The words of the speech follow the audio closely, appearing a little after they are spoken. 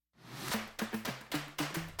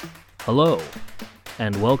Hello,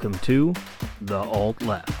 and welcome to The Alt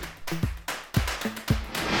Left.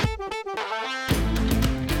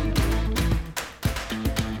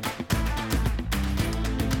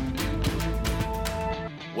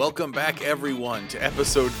 Welcome back, everyone, to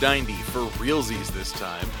episode 90, for realsies this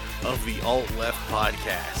time, of the Alt Left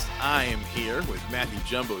podcast. I am here with Matthew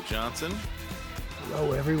Jumbo Johnson.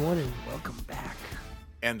 Hello, everyone, and welcome back.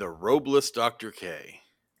 And the robeless Dr. K.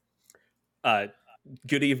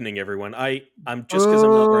 Good evening, everyone. I'm just because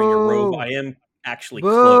I'm not wearing a robe, I am actually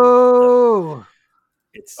clothed. Boo!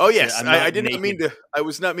 Oh yes, I'm I not did not naked. mean to. I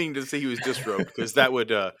was not meaning to say he was disrobed because that would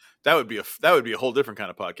be a whole different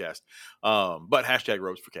kind of podcast. But hashtag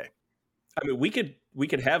robes for K. I mean, we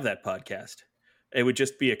could have that podcast. It would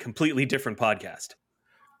just be a completely different podcast.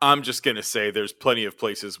 I'm just gonna say there's plenty of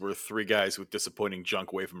places where three guys with disappointing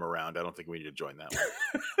junk wave them around. I don't think we need to join that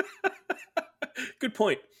one. Good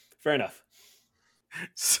point. Fair enough.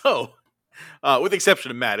 So, with the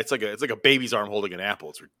exception of Matt, it's like a baby's arm holding an apple.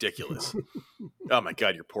 It's ridiculous. Oh my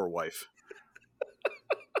god, your poor wife.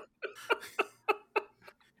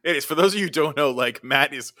 It is. For those of you who don't know, like,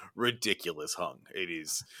 Matt is ridiculous hung. It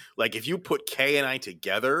is like if you put Kay and I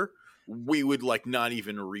together, we would like not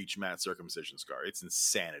even reach Matt's circumcision scar. It's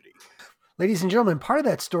insanity. Ladies and gentlemen, part of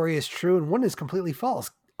that story is true and one is completely false.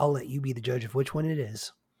 I'll let you be the judge of which one it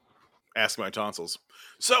is. Ask my tonsils.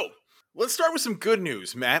 So let's start with some good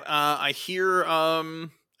news, Matt. I hear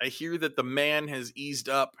that the man has eased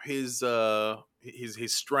up his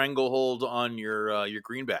stranglehold on your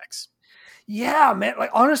greenbacks. Yeah, man. Like,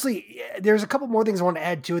 honestly, there's a couple more things I want to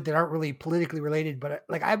add to it that aren't really politically related, but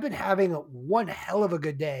like I've been having one hell of a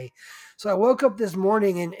good day. So I woke up this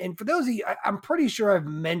morning, and for those of you, I'm pretty sure I've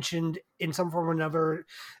mentioned in some form or another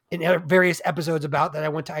in various episodes about that I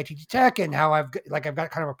went to ITT Tech and how I've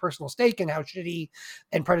got kind of a personal stake in how shitty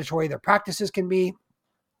and predatory their practices can be.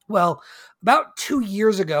 Well, about 2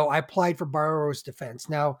 years ago, I applied for borrower's defense.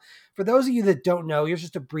 Now, for those of you that don't know, here's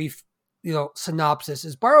just a brief synopsis.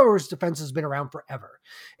 Is borrower's defense has been around forever.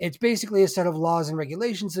 It's basically a set of laws and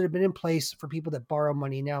regulations that have been in place for people that borrow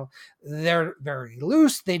money. Now, they're very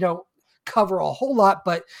loose. They don't cover a whole lot,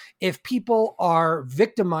 but if people are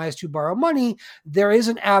victimized who borrow money, there is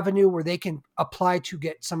an avenue where they can apply to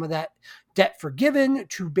get some of that debt forgiven,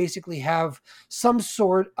 to basically have some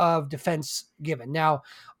sort of defense given. Now,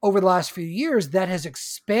 over the last few years, that has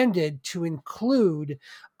expanded to include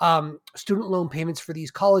student loan payments for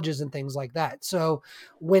these colleges and things like that. So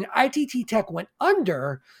when ITT Tech went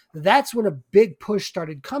under, that's when a big push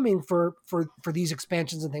started coming for these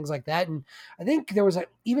expansions and things like that. And I think there was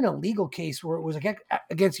even a legal case where it was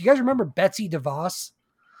against, you guys remember Betsy DeVos?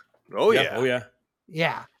 Oh yeah. Oh yeah.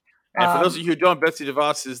 Yeah. And for those of you who don't, Betsy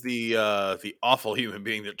DeVos is the awful human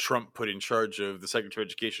being that Trump put in charge of the Secretary of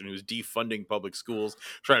Education, who's defunding public schools,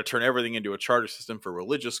 trying to turn everything into a charter system for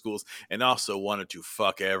religious schools, and also wanted to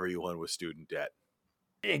fuck everyone with student debt.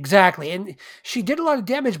 Exactly. And she did a lot of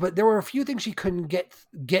damage, but there were a few things she couldn't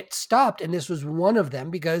get stopped. And this was one of them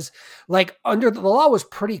because, like, under the law was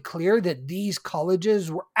pretty clear that these colleges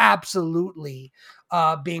were absolutely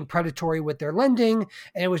being predatory with their lending.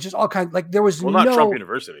 And it was just all kinds, like, there was not Trump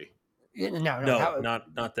University. No,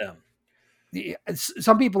 not them.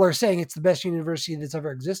 Some people are saying it's the best university that's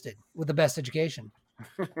ever existed with the best education.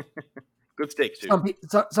 Good stakes, too.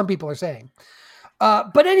 Some people are saying.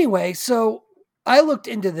 But anyway, so I looked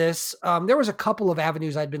into this. There was a couple of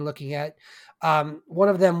avenues I'd been looking at. One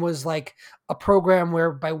of them was like a program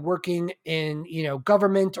where by working in,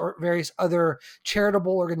 government or various other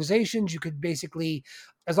charitable organizations, you could basically,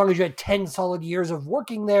 as long as you had 10 solid years of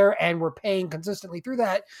working there and were paying consistently through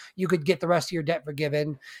that, you could get the rest of your debt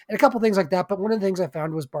forgiven and a couple things like that. But one of the things I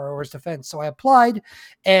found was borrower's defense. So I applied,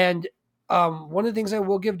 and one of the things I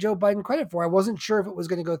will give Joe Biden credit for, I wasn't sure if it was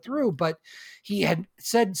going to go through, but he had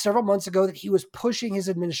said several months ago that he was pushing his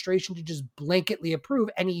administration to just blanketly approve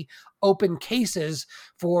any open cases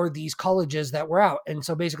for these colleges that were out. And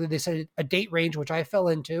so basically they said a date range, which I fell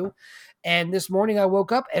into. And this morning I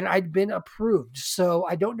woke up and I'd been approved. So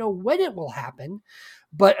I don't know when it will happen,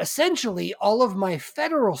 but essentially all of my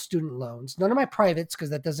federal student loans, none of my privates, because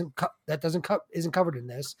isn't covered in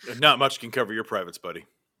this. Not much can cover your privates, buddy.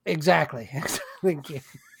 Exactly. Thank you.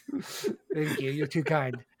 Thank you. You're too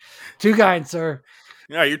kind. Too kind, sir.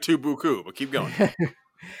 Yeah, you're too buku, but keep going.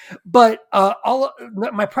 But all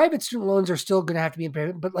my private student loans are still going to have to be in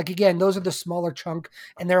payment. But like, again, those are the smaller chunk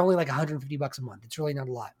and they're only like $150 a month. It's really not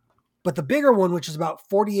a lot. But the bigger one, which is about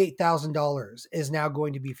 $48,000, is now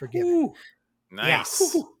going to be forgiven. Ooh,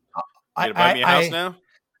 nice. Yeah. You gonna buy me a house now?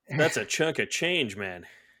 that's a chunk of change, man.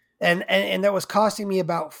 And that was costing me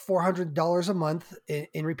about $400 a month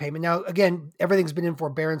in repayment. Now, again, everything's been in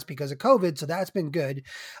forbearance because of COVID, so that's been good.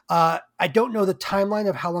 I don't know the timeline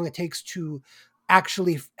of how long it takes to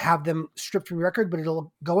actually have them stripped from record, but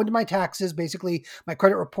it'll go into my taxes. Basically, my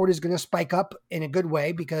credit report is going to spike up in a good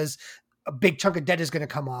way because a big chunk of debt is going to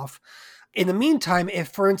come off. In the meantime, if,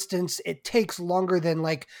 for instance, it takes longer than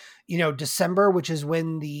December, which is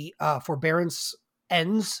when the forbearance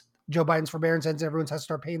ends, Joe Biden's forbearance ends and everyone has to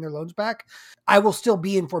start paying their loans back, I will still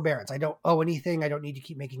be in forbearance. I don't owe anything. I don't need to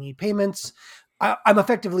keep making any payments. I'm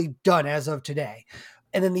effectively done as of today.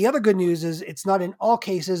 And then the other good news is it's not in all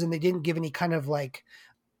cases, and they didn't give any kind of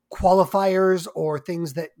qualifiers or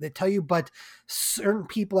things that tell you, but certain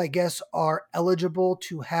people, I guess, are eligible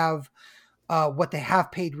to have what they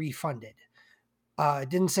have paid refunded. It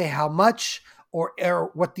didn't say how much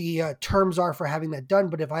or what the terms are for having that done.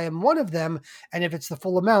 But if I am one of them, and if it's the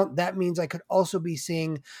full amount, that means I could also be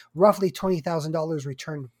seeing roughly $20,000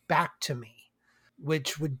 returned back to me,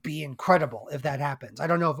 which would be incredible if that happens. I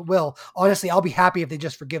don't know if it will. Honestly, I'll be happy if they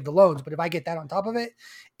just forgive the loans. But if I get that on top of it,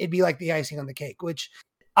 it'd be like the icing on the cake, which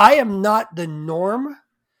I am not the norm,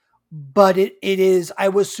 but it is. I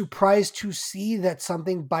was surprised to see that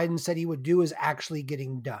something Biden said he would do is actually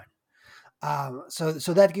getting done. So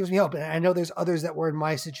that gives me hope. And I know there's others that were in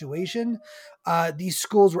my situation. These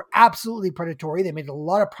schools were absolutely predatory. They made a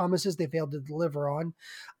lot of promises they failed to deliver on.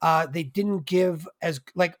 They didn't give as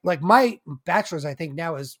like my bachelor's, I think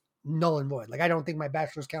now is null and void. I don't think my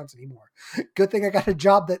bachelor's counts anymore. Good thing I got a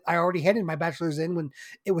job that I already handed my bachelor's in when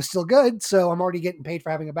it was still good. So I'm already getting paid for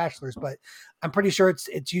having a bachelor's, but I'm pretty sure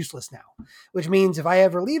it's useless now, which means if I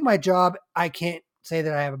ever leave my job, I can't say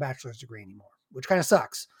that I have a bachelor's degree anymore, which kind of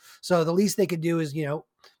sucks. So the least they could do is,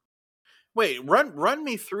 Wait, run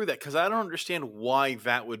me through that, because I don't understand why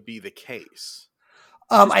that would be the case.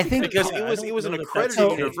 I think because it was an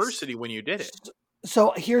accredited university when you did it.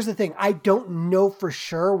 So here's the thing. I don't know for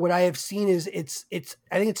sure. What I have seen is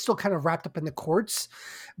I think it's still kind of wrapped up in the courts,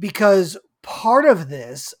 because part of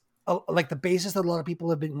this, the basis that a lot of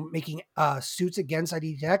people have been making suits against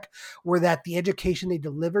ID Tech, were that the education they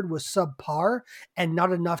delivered was subpar and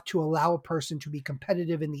not enough to allow a person to be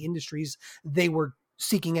competitive in the industries they were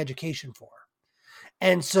seeking education for.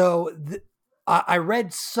 And so I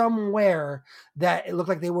read somewhere that it looked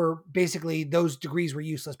like they were basically, those degrees were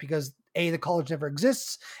useless because the college never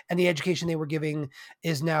exists and the education they were giving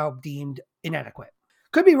is now deemed inadequate.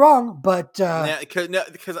 Could be wrong, but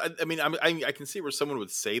because I can see where someone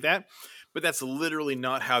would say that, but that's literally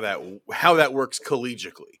not how that works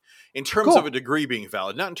collegially. In terms of a degree being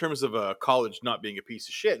valid, not in terms of a college not being a piece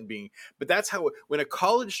of shit but that's how, when a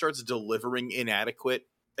college starts delivering inadequate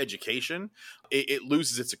education, it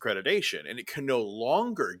loses its accreditation and it can no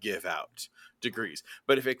longer give out degrees.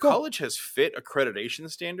 But if a college has fit accreditation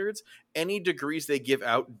standards, any degrees they give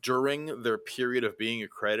out during their period of being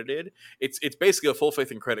accredited, it's basically a full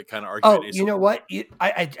faith and credit kind of argument. Oh, you know what?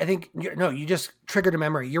 I think you just triggered a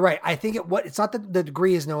memory. You're right. I think it's not that the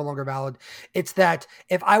degree is no longer valid. It's that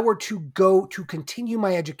if I were to go to continue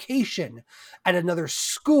my education at another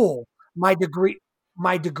school, my degree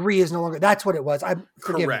is no longer. That's what it was. I'm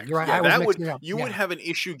correct. You're right. Yeah, would have an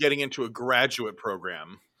issue getting into a graduate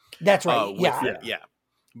program. That's right. Yeah.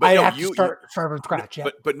 But I have to start from scratch. Yeah.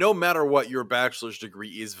 But no matter what, your bachelor's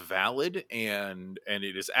degree is valid, and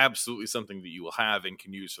it is absolutely something that you will have and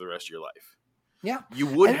can use for the rest of your life. Yeah. You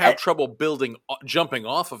would have trouble jumping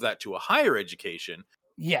off of that to a higher education.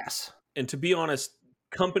 Yes. And to be honest,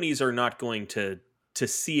 companies are not going to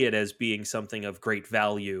see it as being something of great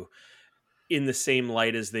value in the same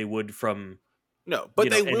light as they would from but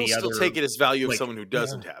they will still take it as value of someone who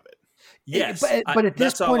doesn't have it. Yes, but at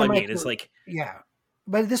this point, it's like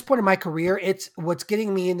But at this point in my career, it's what's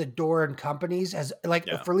getting me in the door in companies for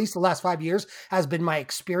at least the last 5 years has been my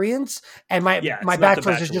experience, and my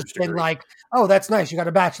bachelor's has just been like, oh, that's nice, you got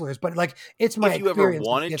a bachelor's, but it's my. If you ever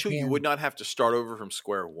wanted to, you would not have to start over from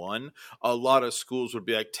square one. A lot of schools would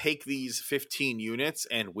be like, take these 15 units,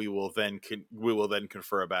 and we will then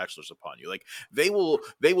confer a bachelor's upon you. Like they will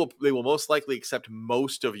most likely accept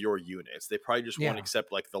most of your units. They probably just won't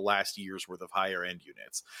accept the last year's worth of higher end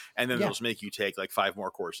units, and then they'll just make you take 5 more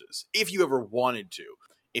courses if you ever wanted to.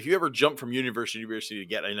 If you ever jump from university to university to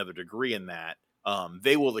get another degree in that,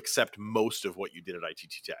 they will accept most of what you did at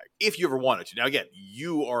ITT Tech if you ever wanted to. Now, again,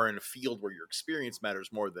 you are in a field where your experience matters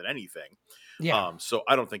more than anything. Yeah. So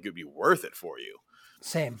I don't think it would be worth it for you.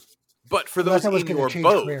 Same. But for those in your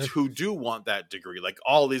boat who do want that degree,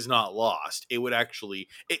 all is not lost.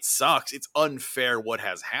 It sucks. It's unfair what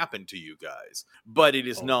has happened to you guys, but it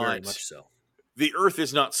is not. Very much so. the earth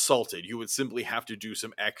is not salted. You would simply have to do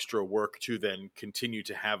some extra work to then continue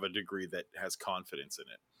to have a degree that has confidence in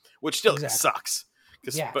it, which still sucks.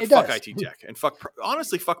 Yeah, but it fuck does. IT Tech and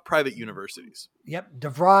honestly, fuck private universities. Yep,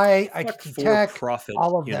 DeVry, Fuck ITT Tech, for-profit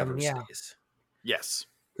all of them. universities. Yeah, Yes,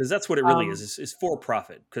 because that's what it really is for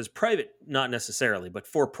profit. Because private, not necessarily, but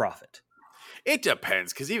for profit. it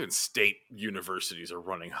depends. Because even state universities are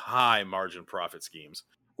running high margin profit schemes.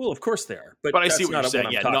 Well, of course they are, but I that's see what not you're saying. what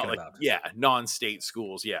I'm Yeah, talking not like about. non-state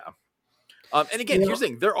schools. Yeah. And again, here's the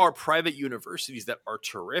thing: there are private universities that are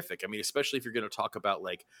terrific. I mean, especially if you're going to talk about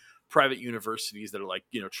like private universities that are like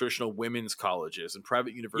traditional women's colleges and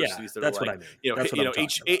private universities that are like what I mean.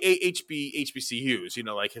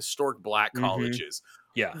 HBCUs, like historic Black colleges.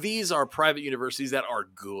 Yeah, these are private universities that are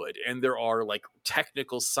good, and there are like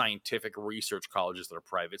technical scientific research colleges that are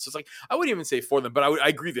private. So it's like I wouldn't even say for them, but I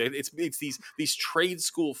agree that it's these trade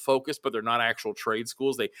school focused, but they're not actual trade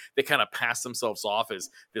schools. They kind of pass themselves off as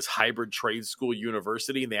this hybrid trade school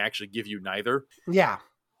university, and they actually give you neither. Yeah.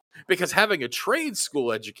 Because having a trade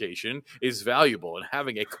school education is valuable, and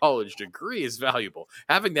having a college degree is valuable.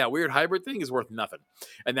 Having that weird hybrid thing is worth nothing,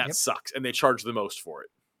 and that sucks. And they charge the most for it.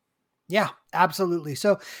 Yeah, absolutely.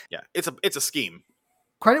 So yeah, it's a scheme.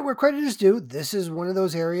 Credit where credit is due. This is one of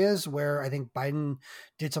those areas where I think Biden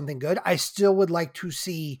did something good. I still would like to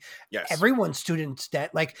see everyone's students'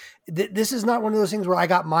 debt. Like this is not one of those things where I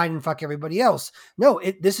got mine and fuck everybody else. No,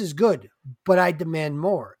 this is good, but I demand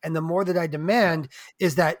more. And the more that I demand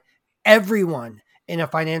is that everyone in a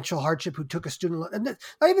financial hardship who took a student loan,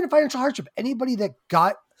 not even a financial hardship, anybody that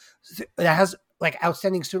has like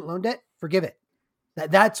outstanding student loan debt, forgive it.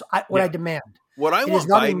 That's what I demand. What I want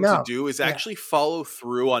Biden to do is actually follow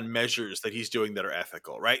through on measures that he's doing that are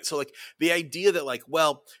ethical, right? So like the idea that like,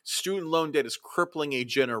 well, student loan debt is crippling a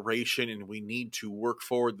generation and we need to work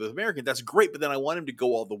forward with Americans. That's great. But then I want him to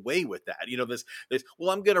go all the way with that. Well,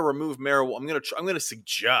 I'm going to remove marijuana. I'm going to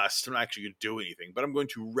suggest, I'm not actually going to do anything, but I'm going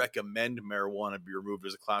to recommend marijuana be removed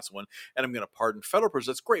as a class 1. And I'm going to pardon federal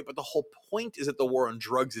prisoners. That's great. But the whole point is that the war on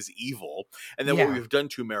drugs is evil. And then what we've done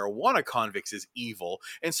to marijuana convicts is evil.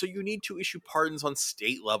 And so you need to issue pardons on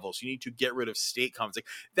state levels. You need to get rid of state convicts. Like,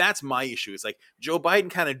 that's my issue. It's like Joe Biden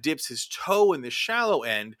kind of dips his toe in the shallow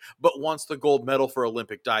end, but wants the gold medal for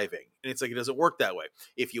Olympic diving. And it's like, it doesn't work that way.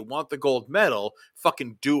 If you want the gold medal,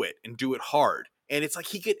 fucking do it and do it hard. And it's like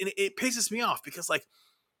it pisses me off because like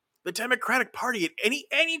the Democratic Party at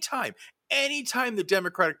any time the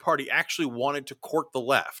Democratic Party actually wanted to court the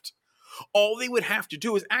left, all they would have to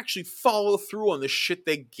do is actually follow through on the shit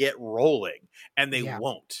they get rolling, and they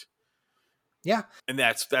won't. Yeah. And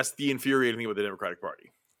that's the infuriating thing with the Democratic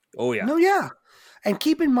Party. Oh, yeah. No, yeah. And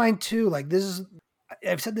keep in mind, too, like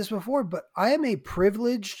I've said this before, but I am a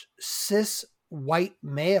privileged cis white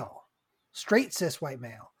male, straight cis white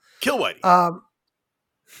male. Kill Whitey.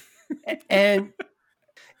 And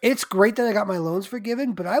it's great that I got my loans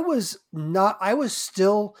forgiven, but I was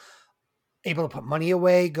still able to put money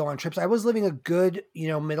away, go on trips. I was living a good,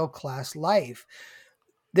 middle class life.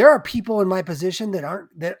 There are people in my position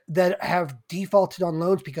that have defaulted on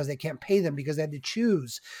loans because they can't pay them because they had to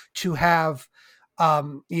choose to have, a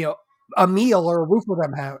meal or a roof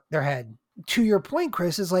over their head. To your point,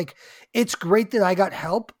 Chris, is like, it's great that I got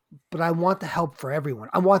help, but I want the help for everyone.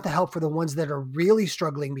 I want the help for the ones that are really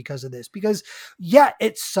struggling because of this, because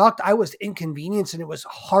it sucked. I was inconvenienced and it was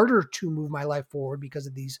harder to move my life forward because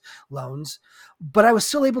of these loans, but I was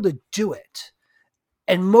still able to do it.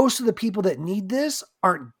 And most of the people that need this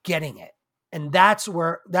aren't getting it. And that's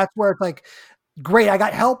where it's like, great, I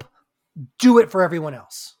got help. Do it for everyone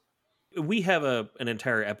else. We have an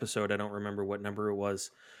entire episode, I don't remember what number it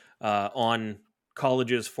was, on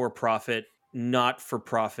colleges for profit, not for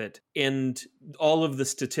profit, and all of the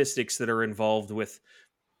statistics that are involved with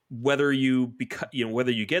whether you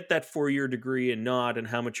get that 4-year degree and not, and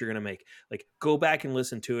how much you're going to make. Like, go back and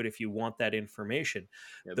listen to it if you want that information.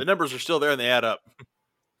 Yeah, the numbers are still there and they add up.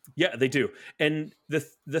 Yeah, they do. And the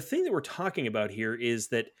thing that we're talking about here is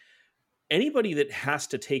that anybody that has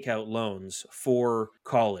to take out loans for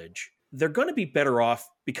college, they're going to be better off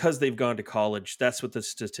because they've gone to college. That's what the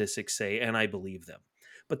statistics say, and I believe them.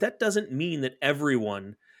 But that doesn't mean that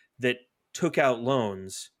everyone that took out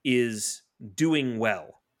loans is doing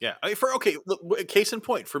well. Yeah. Case in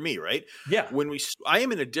point for me, right? Yeah. I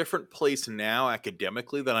am in a different place now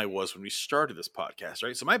academically than I was when we started this podcast,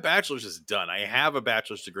 right? So my bachelor's is done. I have a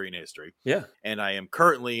bachelor's degree in history. Yeah. And I am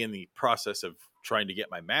currently in the process of trying to get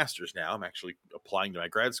my master's now. I'm actually applying to my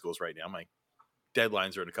grad schools right now. My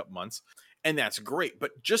deadlines are in a couple months. And that's great.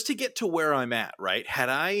 But just to get to where I'm at, right? Had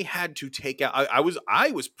I had to take out, I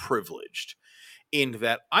was privileged in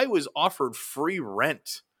that I was offered free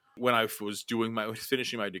rent when I was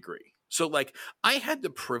finishing my degree. So like I had the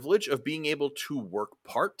privilege of being able to work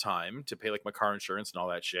part-time to pay like my car insurance and all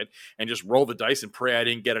that shit and just roll the dice and pray I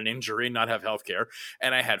didn't get an injury and not have health care.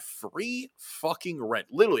 And I had free fucking rent.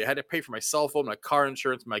 Literally, I had to pay for my cell phone, my car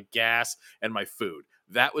insurance, my gas, and my food.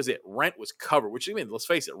 That was it. Rent was covered, which I mean, let's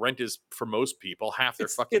face it, rent is for most people half their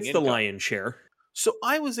fucking It's income. the lion's share. So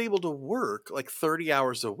I was able to work like 30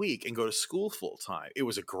 hours a week and go to school full time. It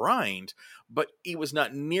was a grind, but it was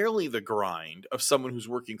not nearly the grind of someone who's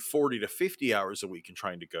working 40 to 50 hours a week and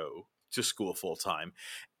trying to go to school full time,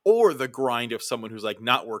 or the grind of someone who's like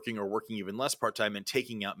not working or working even less part time and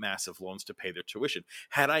taking out massive loans to pay their tuition.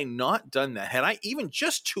 Had I not done that, had I even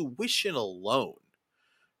just tuition alone,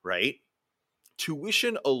 right?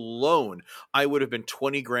 Tuition alone, I would have been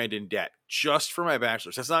 20 grand in debt just for my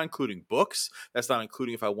bachelor's. That's not including books. That's not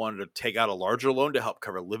including if I wanted to take out a larger loan to help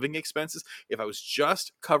cover living expenses. If I was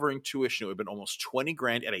just covering tuition, it would have been almost 20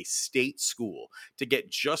 grand at a state school to get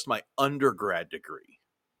just my undergrad degree.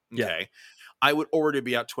 Okay. Yeah. I would already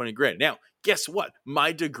be out 20 grand. Now, guess what?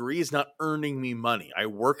 My degree is not earning me money. I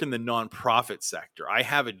work in the nonprofit sector. I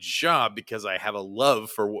have a job because I have a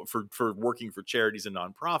love for working for charities and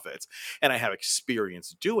nonprofits, and I have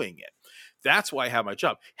experience doing it. That's why I have my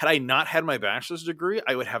job. Had I not had my bachelor's degree,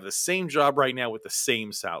 I would have the same job right now with the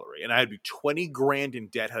same salary, and I'd be 20 grand in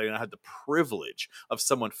debt had I not had the privilege of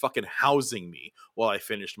someone fucking housing me while I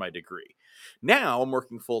finished my degree. Now I'm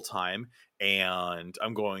working full time and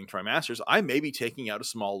I'm going to my master's. I may be taking out a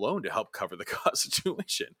small loan to help cover the cost of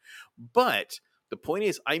tuition. But the point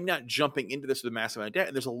is, I'm not jumping into this with a massive amount of debt.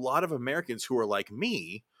 And there's a lot of Americans who are like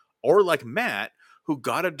me or like Matt who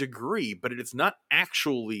got a degree, but it's not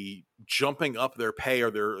actually jumping up their pay or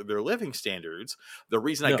their living standards. The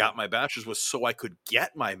reason I got my bachelor's was so I could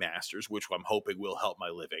get my master's, which I'm hoping will help my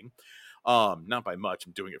living. Not by much.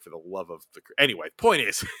 I'm doing it for the love of the... Anyway, point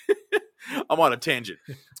is... I'm on a tangent.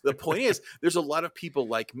 The point is, there's a lot of people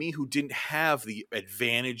like me who didn't have the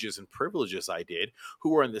advantages and privileges I did,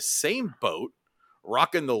 who are in the same boat,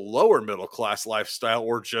 rocking the lower middle class lifestyle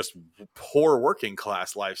or just poor working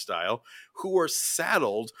class lifestyle, who are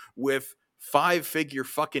saddled with 5-figure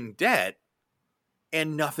fucking debt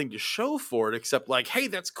and nothing to show for it except like, hey,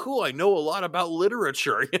 that's cool. I know a lot about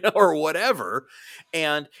literature, or whatever.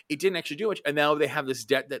 And it didn't actually do much. And now they have this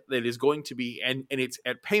debt that is going to be, and it's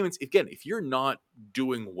at payments. Again, if you're not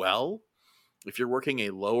doing well, if you're working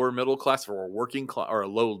a lower middle class or a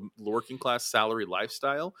low working class salary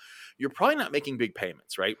lifestyle, you're probably not making big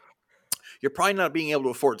payments, right? You're probably not being able to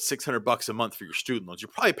afford $600 a month for your student loans. You're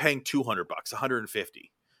probably paying $200, $150.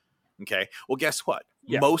 Okay. Well, guess what?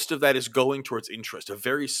 Yeah. Most of that is going towards interest. A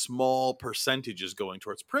very small percentage is going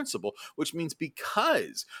towards principal, which means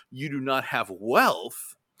because you do not have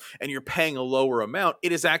wealth and you're paying a lower amount,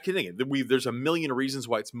 it is actually, there's a million reasons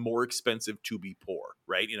why it's more expensive to be poor,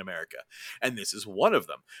 right, in America. And this is one of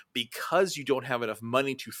them. Because you don't have enough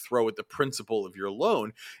money to throw at the principal of your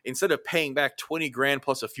loan, instead of paying back 20 grand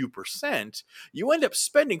plus a few percent, you end up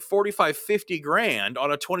spending 45, 50 grand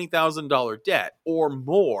on a $20,000 debt or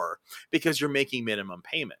more because you're making minimum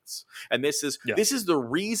payments. And this is the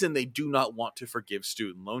reason they do not want to forgive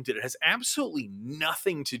student loan debt. It has absolutely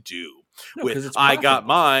nothing to do with I got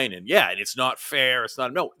mine and it's not fair. It's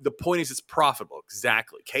not. No, the point is it's profitable.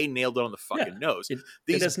 Exactly. Kay nailed it on the fucking nose.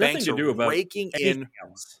 These banks are raking in.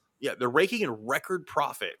 Yeah, they're raking in record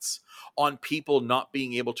profits on people not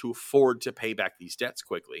being able to afford to pay back these debts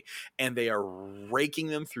quickly. And they are raking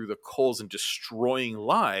them through the coals and destroying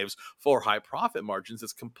lives for high profit margins.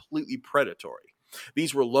 That's completely predatory.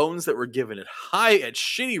 These were loans that were given at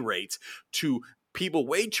shitty rates to people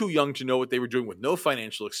way too young to know what they were doing with no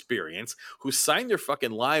financial experience, who signed their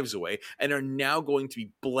fucking lives away and are now going to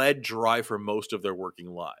be bled dry for most of their working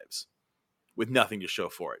lives with nothing to show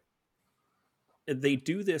for it. They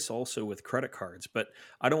do this also with credit cards, but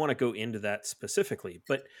I don't want to go into that specifically.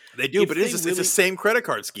 But they do, but it's the same credit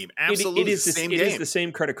card scheme. Absolutely, it is the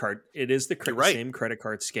same credit card. It is the same credit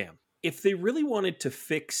card scam. If they really wanted to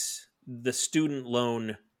fix the student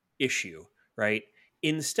loan issue, right,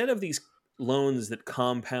 instead of these loans that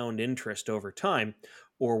compound interest over time,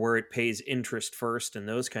 or where it pays interest first and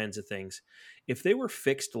those kinds of things, if they were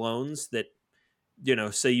fixed loans that,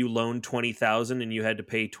 say you loaned $20,000 and you had to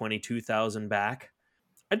pay $22,000 back,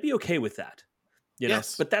 I'd be okay with that.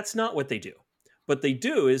 Yes. But that's not what they do. What they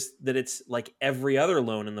do is that it's like every other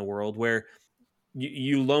loan in the world where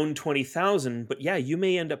you loan $20,000, but you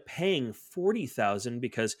may end up paying $40,000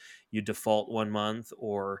 because you default 1 month,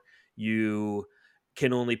 or you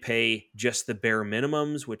can only pay just the bare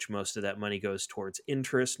minimums, which most of that money goes towards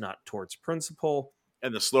interest, not towards principal.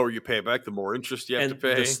 And the slower you pay back, the more interest you have to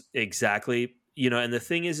pay. Exactly. and the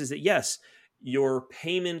thing is that yes, your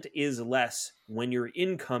payment is less when your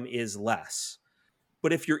income is less.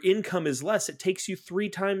 But if your income is less, it takes you 3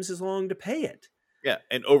 times as long to pay it. Yeah,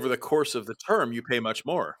 and over the course of the term, you pay much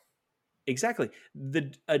more. Exactly.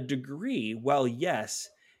 A degree, while yes,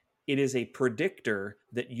 it is a predictor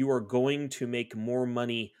that you are going to make more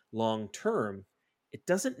money long term, it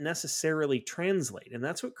doesn't necessarily translate. And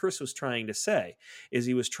that's what Chris was trying to say, is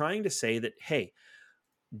he was trying to say that, hey,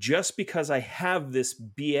 just because I have this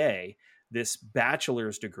BA, this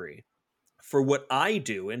bachelor's degree, for what I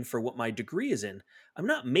do and for what my degree is in, I'm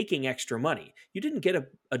not making extra money. You didn't get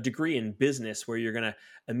a degree in business where you're going to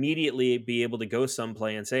immediately be able to go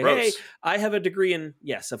someplace and say, Gross. hey, I have a degree in,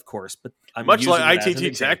 yes, of course, but I'm Much using like it as an ITT Tech,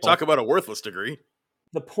 example. talk about a worthless degree.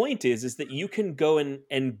 The point is that you can go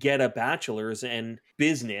and get a bachelor's in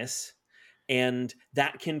business, and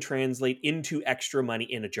that can translate into extra money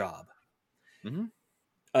in a job. Mm-hmm.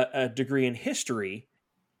 A degree in history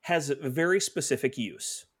has a very specific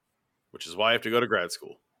use. Which is why I have to go to grad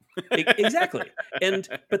school. Exactly.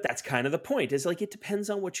 But that's kind of the point, is like, it depends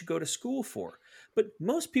on what you go to school for. But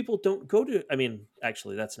most people don't go to,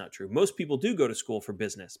 actually, that's not true. Most people do go to school for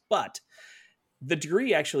business, but the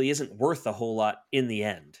degree actually isn't worth a whole lot in the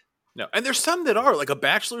end. No, and there's some that are, like a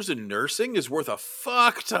bachelor's in nursing is worth a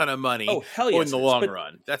fuck ton of money. Oh, hell yes, in the long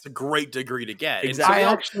run. That's a great degree to get. Exactly. I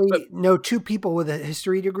actually know 2 people with a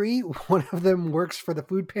history degree. One of them works for the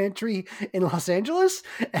food pantry in Los Angeles,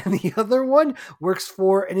 and the other one works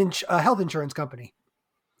for a health insurance company.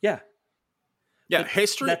 Yeah,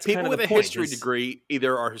 history. People with a history degree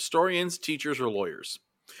either are historians, teachers, or lawyers.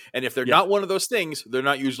 And if they're not one of those things, they're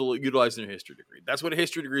not utilizing their history degree. That's what a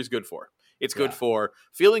history degree is good for. It's good for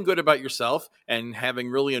feeling good about yourself and having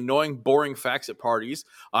really annoying, boring facts at parties.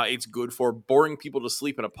 It's good for boring people to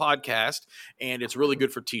sleep in a podcast. And it's really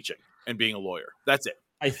good for teaching and being a lawyer. That's it.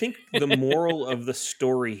 I think the moral of the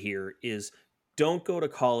story here is don't go to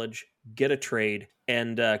college, get a trade,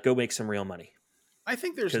 and go make some real money. I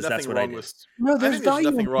think there's nothing wrong with. No, there's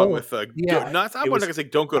nothing wrong with. I'm not going to say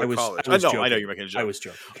don't go to college. I know you're making a joke. I was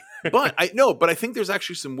joking, but I think there's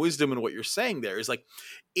actually some wisdom in what you're saying. There is like,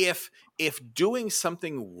 if doing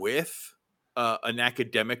something with an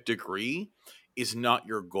academic degree is not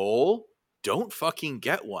your goal, don't fucking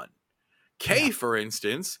get one. Kay, for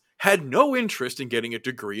instance, had no interest in getting a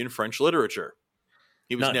degree in French literature.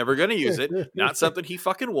 He was never going to use it. Not something he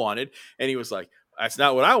fucking wanted, and he was like, that's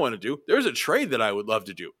not what I want to do. There's a trade that I would love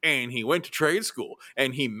to do. And he went to trade school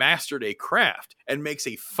and he mastered a craft and makes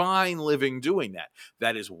a fine living doing that.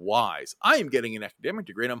 That is wise. I am getting an academic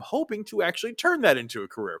degree and I'm hoping to actually turn that into a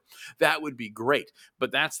career. That would be great.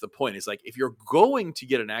 But that's the point. It's like, if you're going to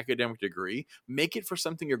get an academic degree, make it for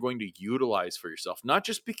something you're going to utilize for yourself. Not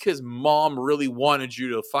just because mom really wanted you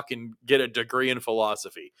to fucking get a degree in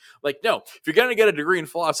philosophy. Like, no, if you're going to get a degree in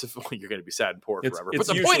philosophy, well, you're going to be sad and poor forever. But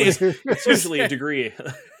the point is, it's usually a degree.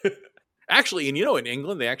 Actually, and in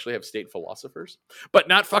England, they actually have state philosophers, but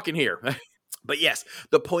not fucking here. But yes,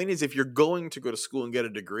 the point is, if you're going to go to school and get a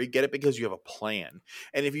degree, get it because you have a plan.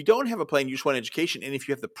 And if you don't have a plan, you just want education. And if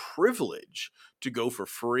you have the privilege to go for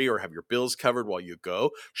free or have your bills covered while you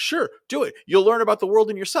go, sure, do it. You'll learn about the world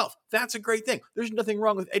and yourself. That's a great thing. There's nothing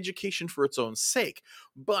wrong with education for its own sake.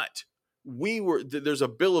 But there's a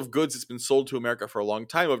bill of goods that's been sold to America for a long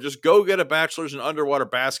time of just go get a bachelor's in underwater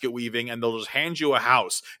basket weaving and they'll just hand you a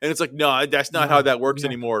house. And it's like, no, that's not how that works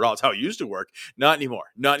anymore at all. It's how it used to work. Not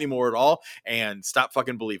anymore at all. And stop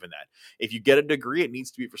fucking believing that. If you get a degree, it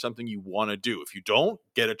needs to be for something you want to do. If you don't,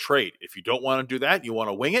 get a trade. If you don't want to do that, you want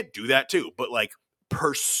to wing it, do that too. But like,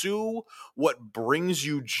 pursue what brings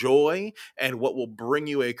you joy and what will bring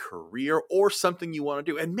you a career or something you want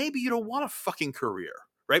to do. And maybe you don't want a fucking career.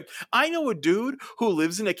 Right? I know a dude who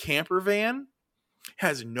lives in a camper van,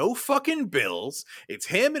 has no fucking bills. It's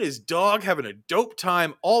him and his dog having a dope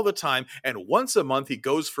time all the time. And once a month, he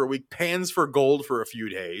goes for a week, pans for gold for a few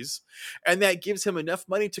days. And that gives him enough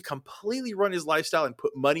money to completely run his lifestyle and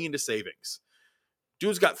put money into savings.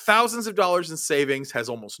 Dude's got thousands of dollars in savings, has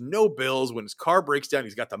almost no bills. When his car breaks down,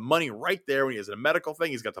 he's got the money right there. When he has a medical thing,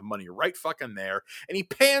 he's got the money right fucking there. And he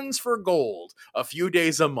pans for gold a few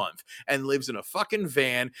days a month and lives in a fucking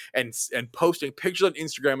van and posting pictures on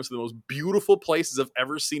Instagram of some of the most beautiful places I've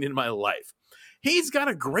ever seen in my life. He's got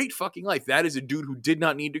a great fucking life. That is a dude who did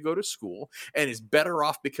not need to go to school and is better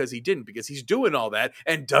off because he didn't, because he's doing all that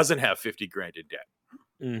and doesn't have 50 grand in debt.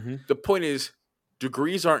 Mm-hmm. The point is,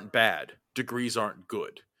 degrees aren't bad. Degrees aren't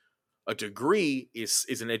good. A degree is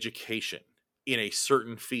an education in a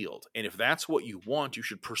certain field. And if that's what you want, you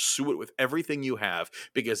should pursue it with everything you have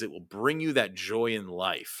because it will bring you that joy in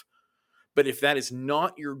life. But if that is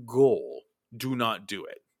not your goal, do not do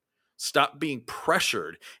it. Stop being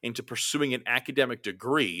pressured into pursuing an academic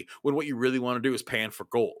degree when what you really want to do is pan for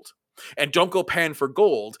gold. And don't go pan for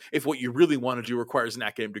gold if what you really want to do requires an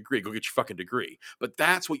academic degree. Go get your fucking degree. But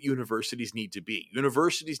that's what universities need to be.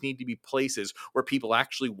 Universities need to be places where people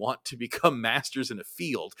actually want to become masters in a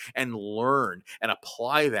field and learn and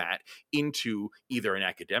apply that into either an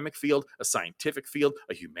academic field, a scientific field,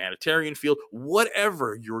 a humanitarian field,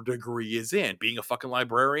 whatever your degree is in. Being a fucking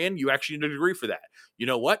librarian, you actually need a degree for that. You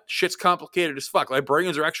know what? Shit's complicated as fuck.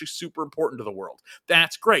 Librarians are actually super important to the world.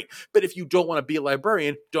 That's great. But if you don't want to be a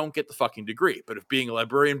librarian, don't get the fucking degree. But if being a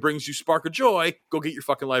librarian brings you spark of joy, go get your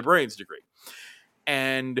fucking librarian's degree.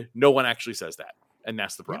 And no one actually says that. And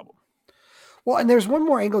that's the problem. Well, and there's one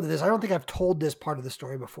more angle to this. I don't think I've told this part of the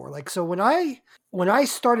story before. Like, so when I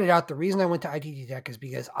started out, the reason I went to ITT Tech is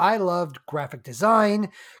because I loved graphic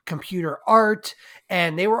design, computer art,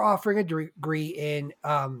 and they were offering a degree in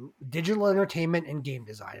digital entertainment and game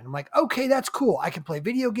design. And I'm like, okay, that's cool. I can play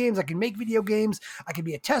video games. I can make video games. I can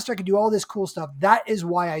be a tester. I can do all this cool stuff. That is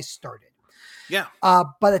why I started. Yeah.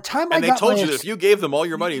 By the time and they told you that if you gave them all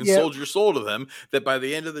your money and sold your soul to them, that by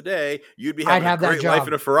the end of the day, you'd be having a great life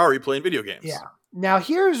in a Ferrari playing video games. Yeah. Now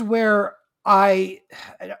here's where I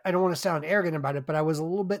don't want to sound arrogant about it, but I was a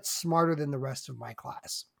little bit smarter than the rest of my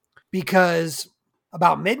class, because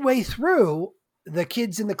about midway through, the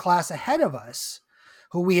kids in the class ahead of us,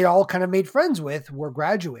 who we had all kind of made friends with, were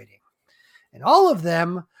graduating, and all of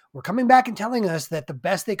them were coming back and telling us that the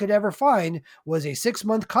best they could ever find was a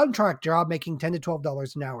 6-month contract job making $10 to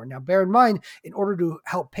 $12 an hour. Now, bear in mind, in order to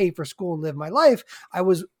help pay for school and live my life,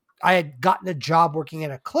 I had gotten a job working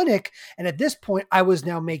at a clinic. And at this point, I was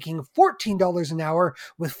now making $14 an hour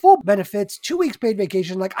with full benefits, 2 weeks paid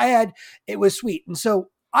vacation. Like it was sweet. And so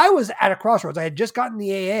I was at a crossroads. I had just gotten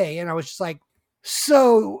the AA and I was just like,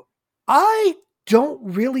 so I don't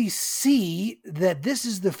really see that this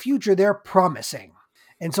is the future they're promising.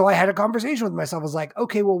 And so I had a conversation with myself. I was like,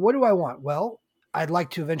 okay, well, what do I want? Well, I'd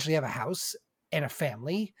like to eventually have a house and a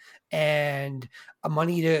family and a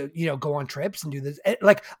money to, go on trips and do this.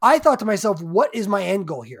 Like, I thought to myself, what is my end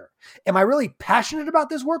goal here? Am I really passionate about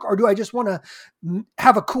this work, or do I just want to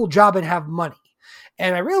have a cool job and have money?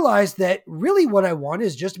 And I realized that really what I want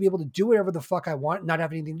is just to be able to do whatever the fuck I want, and not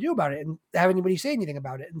have anything to do about it and have anybody say anything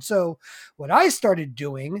about it. And so what I started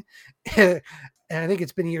doing, and I think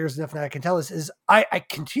it's been years enough that I can tell this, is I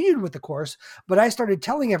continued with the course, but I started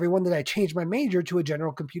telling everyone that I changed my major to a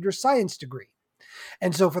general computer science degree.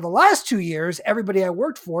 And so for the last 2 years, everybody I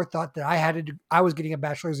worked for thought that I was getting a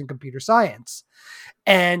bachelor's in computer science.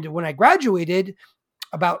 And when I graduated,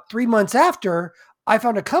 about 3 months after, I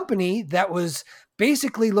found a company that was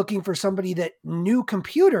basically looking for somebody that knew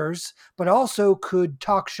computers, but also could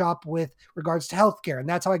talk shop with regards to healthcare. And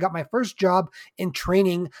that's how I got my first job in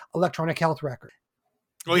training electronic health record.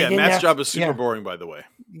 Oh yeah, Matt's job is super boring, by the way.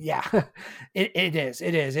 Yeah, it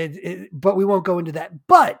is. But we won't go into that.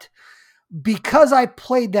 But because I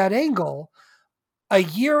played that angle, a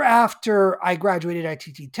year after I graduated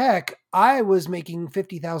ITT Tech, I was making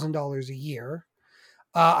 $50,000 a year.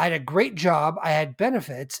 I had a great job. I had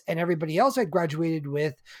benefits, and everybody else I graduated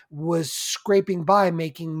with was scraping by,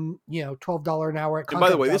 making $12 an hour. And by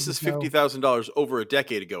the way, this is $50,000 over a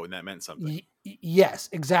decade ago, and that meant something. Yes,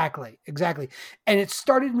 exactly. And it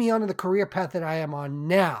started me onto the career path that I am on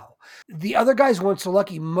now. The other guys weren't so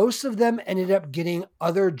lucky. Most of them ended up getting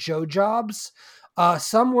other Joe jobs.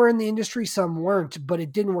 Some were in the industry, some weren't, but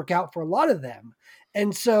it didn't work out for a lot of them.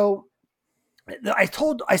 And so I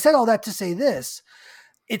said all that to say this.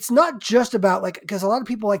 It's not just about because a lot of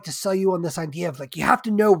people like to sell you on this idea of you have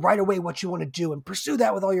to know right away what you want to do and pursue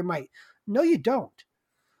that with all your might. No, you don't.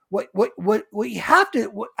 What you have to,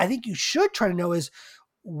 what I think you should try to know is,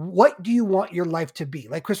 what do you want your life to be?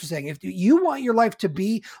 Like Chris was saying, if you want your life to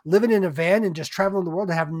be living in a van and just traveling the world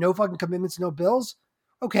and have no fucking commitments, no bills,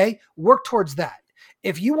 okay, work towards that.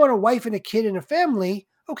 If you want a wife and a kid and a family,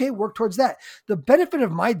 okay, work towards that. The benefit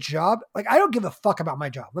of my job, I don't give a fuck about my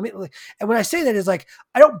job. And when I say that is I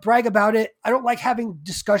don't brag about it. I don't like having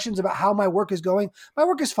discussions about how my work is going. My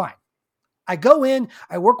work is fine. I go in,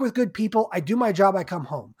 I work with good people, I do my job, I come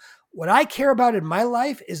home. What I care about in my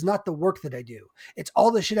life is not the work that I do. It's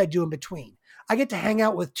all the shit I do in between. I get to hang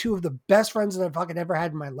out with two of the best friends that I've fucking ever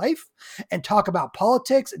had in my life and talk about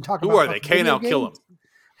politics and talk about... Who are they? K now kill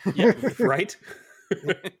them. Yeah, right?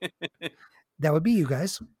 That would be you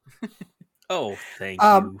guys. Oh, thank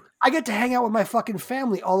you. I get to hang out with my fucking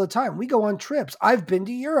family all the time. We go on trips. I've been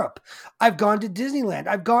to Europe. I've gone to Disneyland.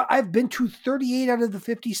 I've been to 38 out of the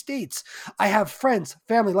 50 states. I have friends,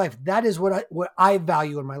 family, life. That is what I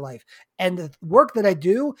value in my life. And the work that I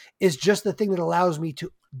do is just the thing that allows me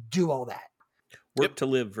to do all that. Work to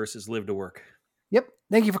live versus live to work. Yep.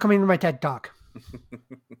 Thank you for coming to my TED Talk.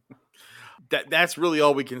 That's really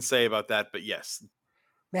all we can say about that. But yes,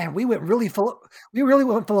 man, we went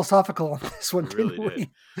philosophical on this one, didn't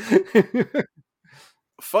we?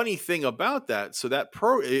 Funny thing about that, so that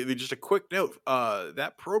just a quick note,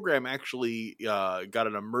 that program actually got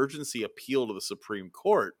an emergency appeal to the Supreme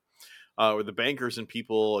Court, where the bankers and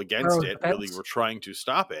people against it really were trying to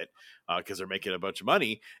stop it because they're making a bunch of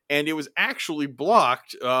money, and it was actually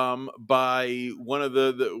blocked by one of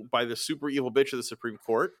by the super evil bitch of the Supreme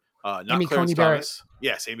Court, not Amy Clarence Coney Thomas. Barrett.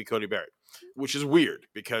 Yes, Amy Coney Barrett. Which is weird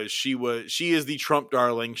because she is the Trump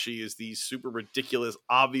darling. She is the super ridiculous,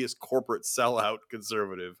 obvious corporate sellout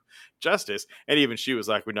conservative justice. And even she was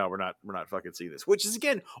like, no, we're not fucking seeing this, which is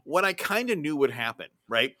again, what I kind of knew would happen,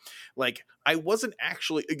 right? Like I wasn't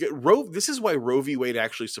actually this is why Roe v. Wade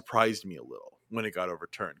actually surprised me a little when it got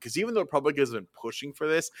overturned. Because even though Republicans have been pushing for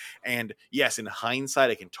this, and yes, in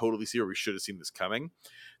hindsight, I can totally see where we should have seen this coming.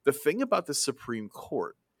 The thing about the Supreme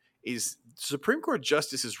Court is Supreme Court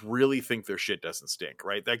justices really think their shit doesn't stink,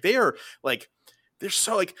 right? Like they are like, they're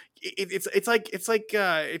so like, it's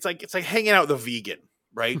like hanging out with a vegan,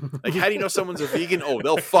 right? Like, how do you know someone's a vegan? Oh,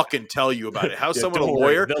 they'll fucking tell you about it. How's someone a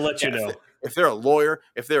lawyer? They'll let you know. If they're a lawyer,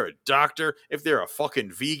 if they're a doctor, if they're a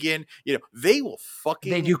fucking vegan, they will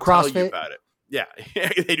fucking they do CrossFit. tell you about it. Yeah,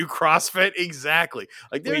 they do CrossFit. Exactly.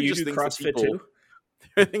 Like they're just things CrossFit that people,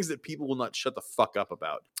 there are things that people will not shut the fuck up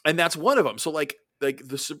about. And that's one of them. So like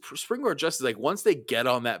the Supreme Court justice, like once they get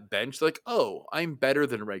on that bench, they're like, oh, I'm better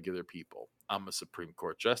than regular people. I'm a Supreme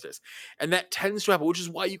Court justice. And that tends to happen, which is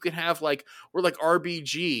why you can have like, where like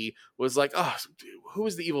RBG was like, oh, who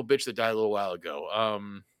was the evil bitch that died a little while ago?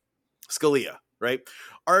 Scalia. Right?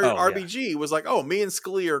 RBG was like, oh, me and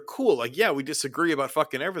Scalia are cool. Like, yeah, we disagree about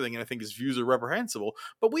fucking everything, and I think his views are reprehensible,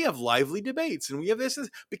 but we have lively debates, and we have this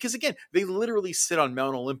because, again, they literally sit on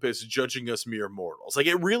Mount Olympus judging us mere mortals. Like,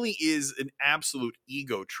 it really is an absolute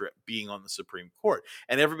ego trip being on the Supreme Court,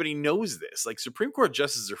 and everybody knows this. Like, Supreme Court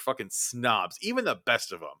justices are fucking snobs, even the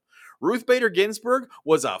best of them. Ruth Bader Ginsburg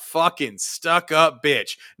was a fucking stuck-up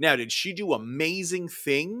bitch. Now, did she do amazing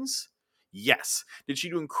things? Yes. Did she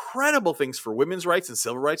do incredible things for women's rights and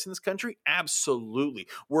civil rights in this country? Absolutely.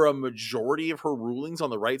 Were a majority of her rulings on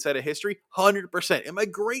the right side of history? 100%. Am I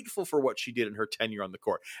grateful for what she did in her tenure on the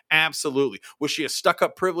court? Absolutely. Was she a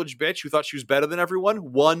stuck-up privileged bitch who thought she was better than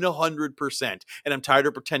everyone? 100%. And I'm tired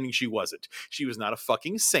of pretending she wasn't. She was not a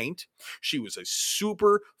fucking saint. She was a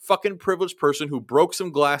super fucking privileged person who broke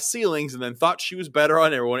some glass ceilings and then thought she was better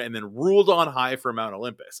on everyone and then ruled on high for Mount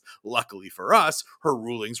Olympus. Luckily for us, her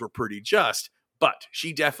rulings were pretty just. But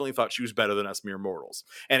she definitely thought she was better than us mere mortals.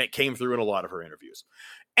 And it came through in a lot of her interviews.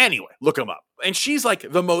 Anyway, look them up. And she's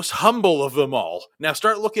like the most humble of them all. Now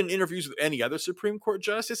start looking at interviews with any other Supreme Court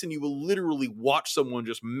justice and you will literally watch someone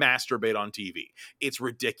just masturbate on TV. It's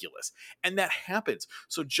ridiculous. And that happens.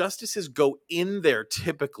 So justices go in there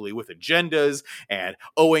typically with agendas and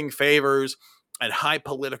owing favors and high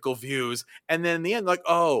political views. And then in the end, like,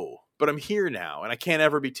 oh, but I'm here now and I can't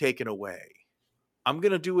ever be taken away. I'm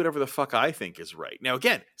going to do whatever the fuck I think is right. Now,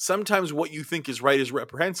 again, sometimes what you think is right is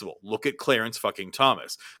reprehensible. Look at Clarence fucking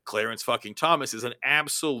Thomas. Clarence fucking Thomas is an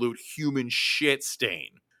absolute human shit stain.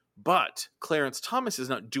 But Clarence Thomas is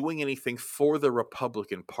not doing anything for the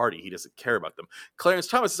Republican Party. He doesn't care about them. Clarence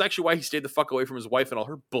Thomas is actually why he stayed the fuck away from his wife and all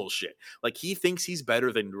her bullshit. Like, he thinks he's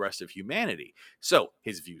better than the rest of humanity. So,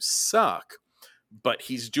 his views suck. But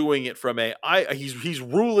he's doing it from he's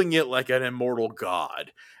ruling it like an immortal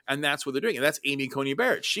god. And that's what they're doing. And that's Amy Coney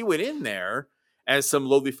Barrett. She went in there as some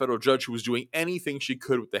lowly federal judge who was doing anything she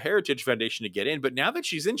could with the Heritage Foundation to get in. But now that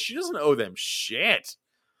she's in, she doesn't owe them shit.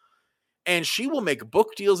 And she will make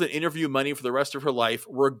book deals and interview money for the rest of her life,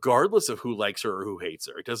 regardless of who likes her or who hates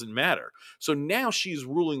her. It doesn't matter. So now she's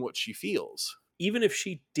ruling what she feels. Even if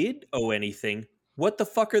she did owe anything, what the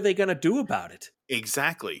fuck are they going to do about it?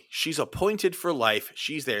 Exactly. She's appointed for life.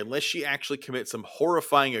 She's there. Unless she actually commits some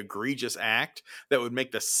horrifying, egregious act that would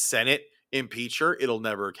make the Senate impeach her, it'll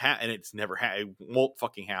never happen. And it won't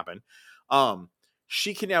fucking happen.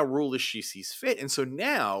 She can now rule as she sees fit. And so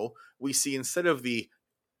now we see, instead of the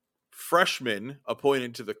freshman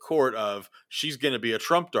appointed to the court of she's going to be a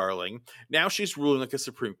Trump darling, now she's ruling like a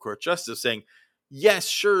Supreme Court justice, saying, yes,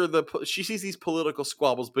 sure, she sees these political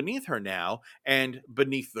squabbles beneath her now and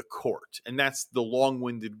beneath the court. And that's the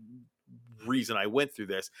long-winded reason I went through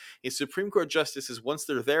this. Is Supreme Court justices, once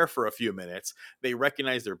they're there for a few minutes, they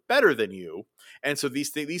recognize they're better than you. And so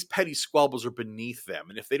these petty squabbles are beneath them.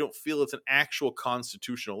 And if they don't feel it's an actual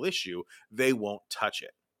constitutional issue, they won't touch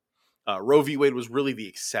it. Roe v. Wade was really the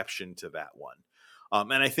exception to that one.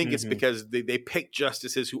 And I think it's Mhm. because they picked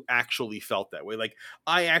justices who actually felt that way. Like,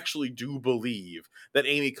 I actually do believe that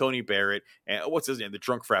Amy Coney Barrett and what's his name, the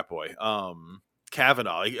drunk frat boy,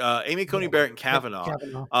 Kavanaugh, Amy Coney Barrett and Kavanaugh,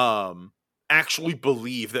 Kavanaugh. actually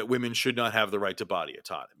believe that women should not have the right to body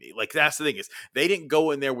autonomy. Like, that's the thing, is they didn't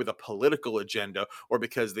go in there with a political agenda or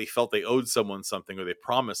because they felt they owed someone something or they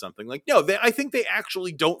promised something. Like, no, I think they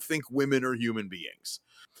actually don't think women are human beings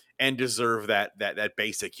and deserve that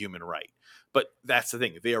basic human right. But that's the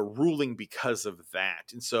thing, they are ruling because of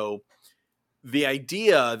that. And so the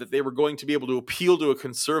idea that they were going to be able to appeal to a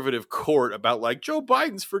conservative court about, like, Joe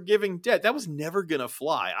Biden's forgiving debt, that was never going to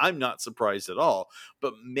fly. I'm not surprised at all.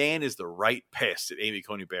 But man, is the right pissed at Amy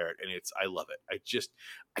Coney Barrett, and I love it.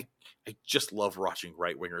 I just love watching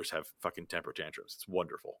right wingers have fucking temper tantrums. It's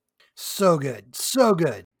wonderful. So good, so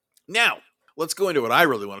good. Now let's go into what I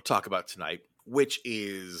really want to talk about tonight, which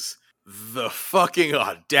is the fucking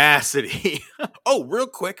audacity. Oh, real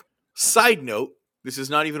quick side note. This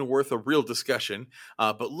is not even worth a real discussion,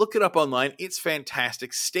 but look it up online. It's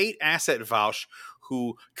fantastic. State Asset Vaush,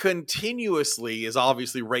 who continuously is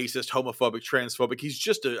obviously racist, homophobic, transphobic. He's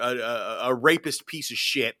just a rapist piece of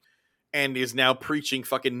shit and is now preaching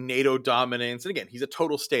fucking NATO dominance. And again, he's a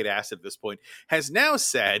total state asset at this point. Has now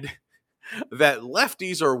said that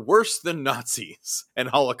lefties are worse than Nazis and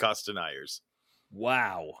Holocaust deniers.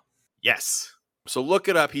 Wow. Yes. So look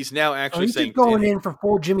it up. He's now actually he's saying just going in for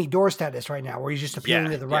full Jimmy Dore status right now, where he's just appealing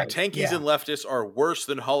to the right. Tankies and leftists are worse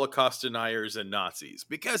than Holocaust deniers and Nazis.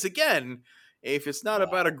 Because again, if it's not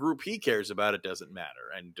about a group he cares about, it doesn't matter.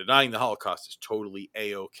 And denying the Holocaust is totally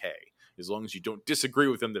A-okay. As long as you don't disagree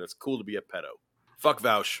with him that it's cool to be a pedo. Fuck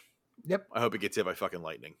Vaush. Yep. I hope he gets hit by fucking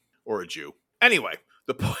lightning. Or a Jew. Anyway,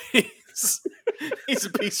 the point is, he's a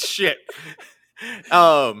piece of shit.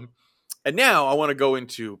 And now I want to go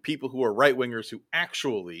into people who are right-wingers who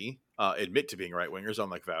actually admit to being right-wingers,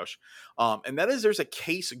 unlike Vaush. And that is, there's a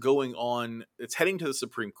case going on. It's heading to the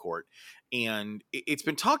Supreme Court. And it's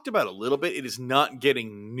been talked about a little bit. It is not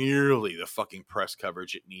getting nearly the fucking press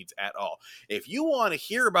coverage it needs at all. If you want to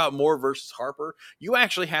hear about Moore versus Harper, you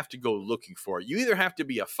actually have to go looking for it. You either have to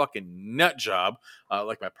be a fucking nut job,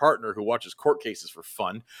 like my partner who watches court cases for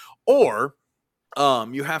fun, or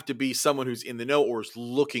you have to be someone who's in the know or is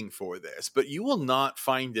looking for this, but you will not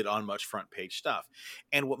find it on much front page stuff.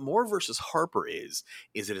 And what Moore versus Harper is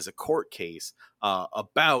it is a court case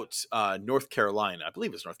about North Carolina. I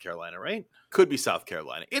believe it's North Carolina, right? Could be South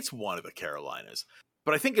Carolina. It's one of the Carolinas.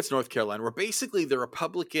 But I think it's North Carolina, where basically the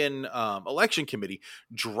Republican election committee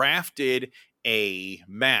drafted a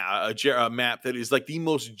map that is like the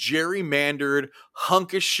most gerrymandered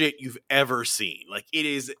hunk of shit you've ever seen. Like, it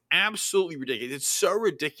is absolutely ridiculous. It's so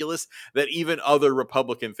ridiculous that even other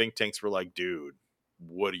Republican think tanks were like, dude,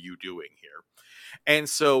 what are you doing here? And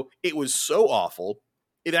so it was so awful.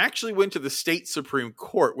 It actually went to the state Supreme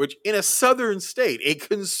Court, which in a southern state, a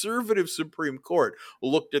conservative Supreme Court,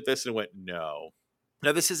 looked at this and went, no.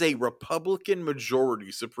 Now, this is a Republican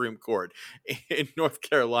majority Supreme Court in North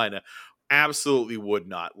Carolina. Absolutely would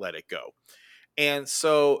not let it go. And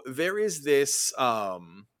so there is this,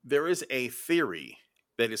 there is a theory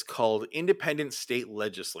that is called independent state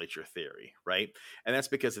legislature theory, right? And that's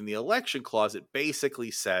because in the election clause, it basically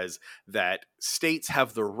says that states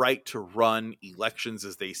have the right to run elections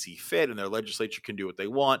as they see fit, and their legislature can do what they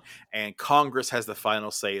want, and Congress has the final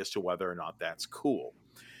say as to whether or not that's cool.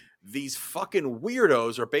 These fucking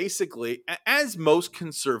weirdos are basically, as most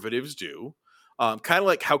conservatives do, kind of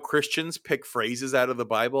like how Christians pick phrases out of the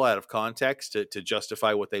Bible out of context to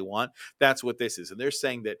justify what they want. That's what this is. And they're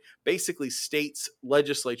saying that basically states'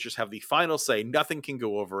 legislatures have the final say. Nothing can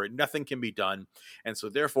go over it. Nothing can be done. And so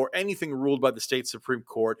therefore, anything ruled by the state Supreme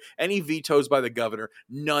Court, any vetoes by the governor,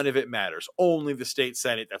 none of it matters. Only the state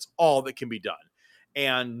Senate. That's all that can be done.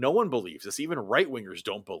 And no one believes this. Even right-wingers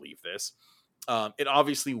don't believe this. It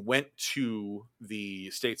obviously went to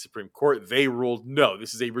the state Supreme Court. They ruled, no,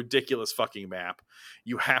 this is a ridiculous fucking map.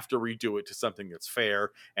 You have to redo it to something that's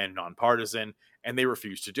fair and nonpartisan. And they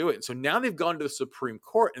refused to do it. And so now they've gone to the Supreme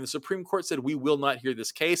Court, and the Supreme Court said, we will not hear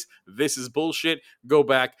this case. This is bullshit. Go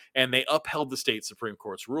back. And they upheld the state Supreme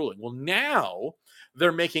Court's ruling. Well, now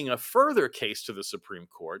they're making a further case to the Supreme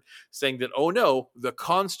Court saying that, oh no, the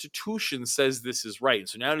Constitution says this is right. And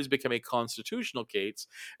so now it has become a constitutional case.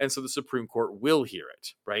 And so the Supreme Court will hear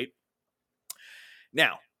it, right?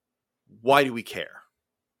 Now, why do we care?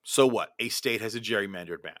 So what? A state has a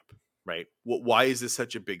gerrymandered map. Right? Well, why is this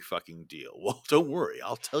such a big fucking deal? Well, don't worry.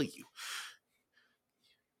 I'll tell you.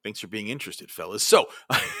 Thanks for being interested, fellas. So,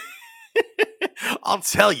 I'll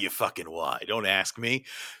tell you fucking why. Don't ask me.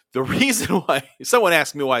 The reason why, someone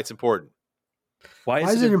asked me why it's important. Why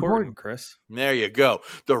is it important, Chris? There you go.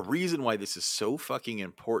 The reason why this is so fucking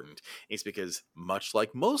important is because, much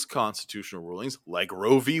like most constitutional rulings, like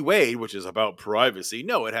Roe v. Wade, which is about privacy,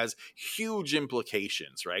 no, it has huge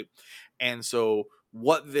implications, right? And so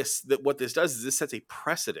what this does is this sets a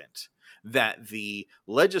precedent that the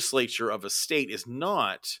legislature of a state is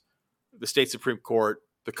not the state Supreme Court,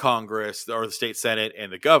 the Congress, or the state Senate,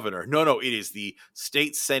 and the governor. No, it is the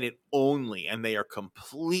state Senate only, and they are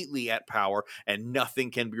completely at power, and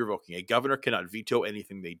nothing can be revoking. A governor cannot veto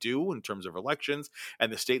anything they do in terms of elections,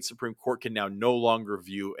 and the state Supreme Court can now no longer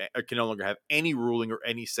have any ruling or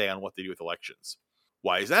any say on what they do with elections.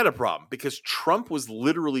 Why is that a problem? Because Trump was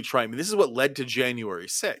literally trying, this is what led to January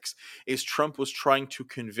 6th, is Trump was trying to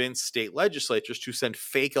convince state legislatures to send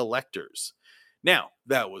fake electors. Now,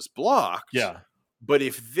 that was blocked. Yeah. But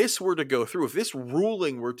if this were to go through, if this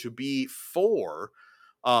ruling were to be for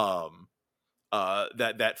that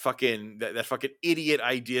fucking idiot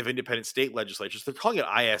idea of independent state legislatures, they're calling it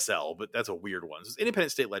ISL, but that's a weird one. It's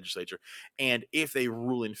independent state legislature. And if they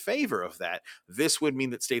rule in favor of that, this would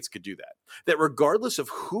mean that states could do that. That regardless of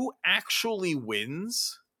who actually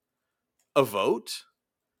wins a vote,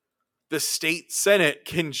 the state Senate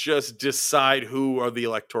can just decide who are the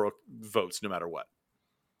electoral votes no matter what.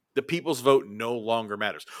 The people's vote no longer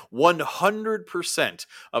matters. 100%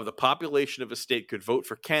 of the population of a state could vote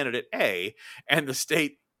for candidate A, and the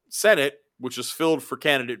state Senate, which is filled for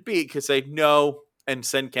candidate B, could say no and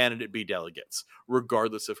send candidate B delegates,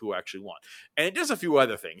 regardless of who actually won. And it does a few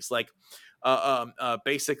other things, like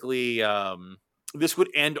basically this would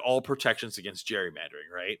end all protections against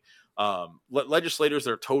gerrymandering, right? Legislators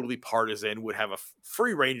that are totally partisan would have a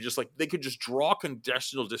free reign, just like they could just draw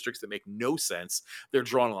congressional districts that make no sense. They're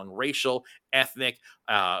drawn along racial, ethnic,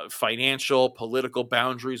 financial, political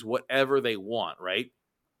boundaries, whatever they want, right?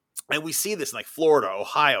 And we see this in like Florida,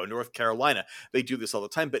 Ohio, North Carolina. They do this all the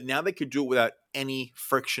time, but now they could do it without any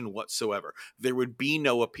friction whatsoever. There would be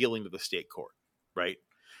no appealing to the state court, right?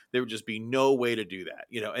 There would just be no way to do that,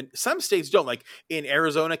 and some states don't. Like in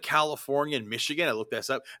Arizona, California, and Michigan, I looked this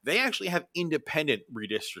up, they actually have independent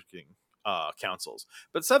redistricting councils.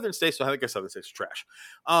 But southern states, I think southern states are trash.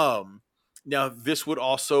 Now, this would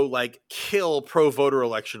also like kill pro-voter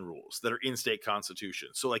election rules that are in state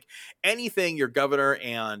constitutions. So like anything your governor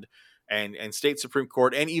and state Supreme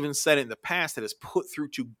Court and even Senate in the past that has put through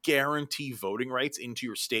to guarantee voting rights into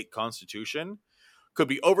your state constitution could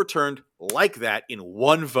be overturned like that in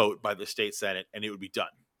one vote by the state Senate, and it would be done.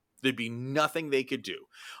 There'd be nothing they could do.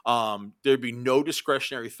 There'd be no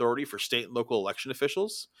discretionary authority for state and local election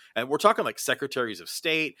officials. And we're talking like secretaries of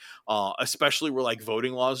state, especially where like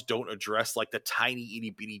voting laws don't address like the tiny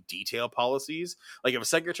itty bitty detail policies. Like if a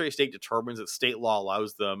secretary of state determines that state law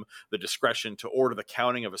allows them the discretion to order the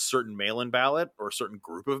counting of a certain mail-in ballot or a certain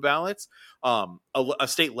group of ballots, a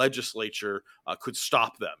state legislature could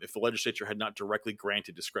stop them if the legislature had not directly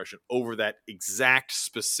granted discretion over that exact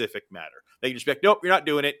specific matter. They can just be like, nope, you're not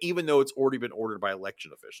doing it, even though it's already been ordered by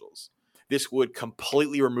election officials. This would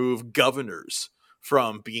completely remove governors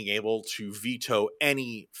from being able to veto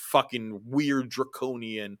any fucking weird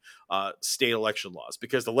draconian state election laws,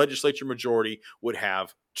 because the legislature majority would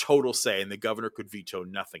have total say and the governor could veto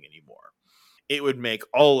nothing anymore. It would make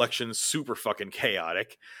all elections super fucking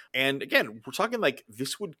chaotic. And again, we're talking like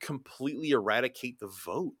this would completely eradicate the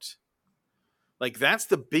vote. Like that's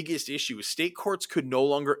the biggest issue. State courts could no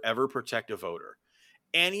longer ever protect a voter.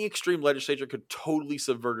 Any extreme legislature could totally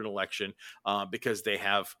subvert an election because they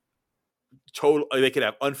could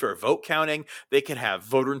have unfair vote counting. They could have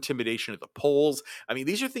voter intimidation at the polls. I mean,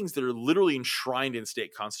 these are things that are literally enshrined in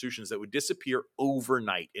state constitutions that would disappear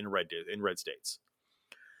overnight in red states.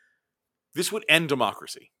 This would end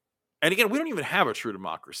democracy. And again, we don't even have a true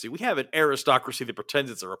democracy. We have an aristocracy that pretends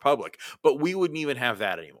it's a republic, but we wouldn't even have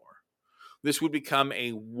that anymore. This would become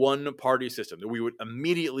a one-party system that we would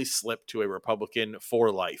immediately slip to a Republican for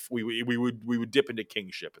life. We would dip into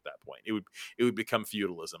kingship at that point. It would become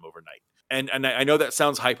feudalism overnight. And I know that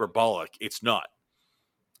sounds hyperbolic. It's not.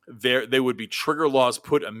 There would be trigger laws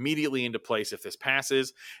put immediately into place if this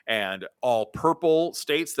passes, and all purple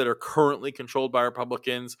states that are currently controlled by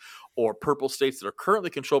Republicans or purple states that are currently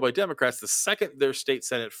controlled by Democrats, the second their state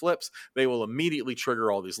Senate flips, they will immediately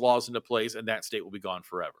trigger all these laws into place, and that state will be gone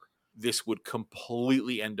forever. This would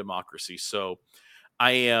completely end democracy. So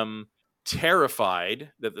I am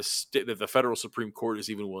terrified that the federal Supreme Court is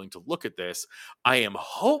even willing to look at this. I am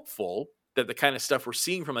hopeful that the kind of stuff we're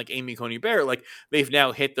seeing from like Amy Coney Barrett, like they've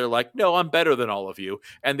now hit their like, no, I'm better than all of you.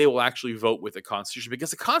 And they will actually vote with the Constitution,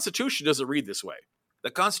 because the Constitution doesn't read this way.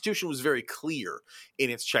 The Constitution was very clear in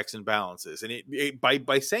its checks and balances. And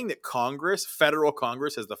by saying that Congress, federal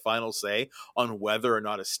Congress, has the final say on whether or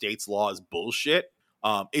not a state's law is bullshit,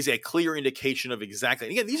 is a clear indication of exactly.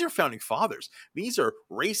 And again, these are founding fathers. These are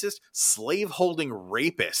racist, slave-holding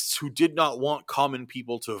rapists who did not want common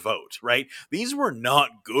people to vote, right? These were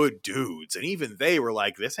not good dudes. And even they were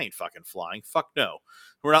like, this ain't fucking flying. Fuck no.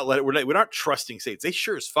 We're not trusting states. They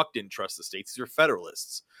sure as fuck didn't trust the states. These are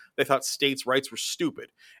federalists. They thought states' rights were stupid,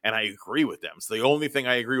 and I agree with them. It's the only thing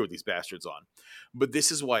I agree with these bastards on. But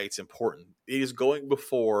this is why it's important. It is going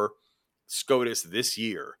before SCOTUS this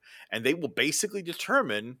year, and they will basically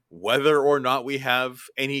determine whether or not we have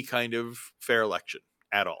any kind of fair election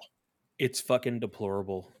at all. It's fucking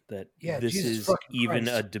deplorable that this Jesus is even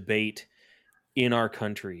Christ. a debate in our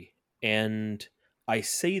country. And I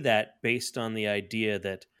say that based on the idea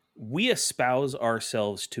that we espouse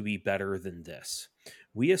ourselves to be better than this.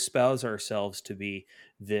 We espouse ourselves to be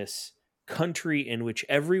this country in which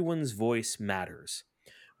everyone's voice matters.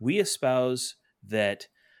 We espouse that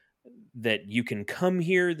you can come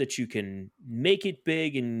here, that you can make it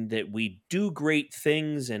big, and that we do great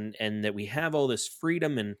things, and that we have all this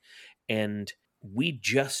freedom, and we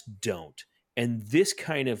just don't. And this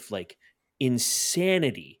kind of like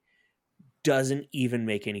insanity doesn't even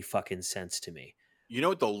make any fucking sense to me. You know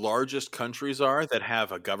what the largest countries are that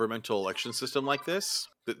have a governmental election system like this?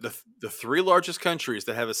 The three largest countries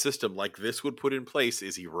that have a system like this would put in place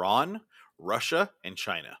is Iran, Russia, and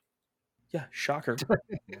China. Yeah, shocker.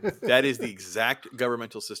 That is the exact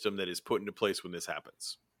governmental system that is put into place when this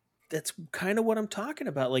happens. That's kind of what I'm talking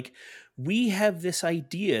about. Like, we have this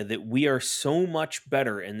idea that we are so much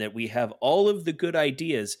better and that we have all of the good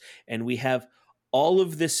ideas and we have all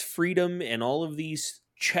of this freedom and all of these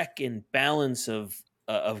check and balance of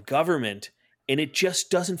government, and it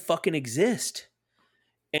just doesn't fucking exist.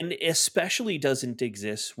 And especially doesn't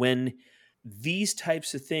exist when these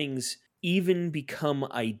types of things even become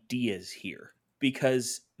ideas here,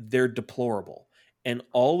 because they're deplorable. And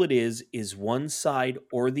all it is one side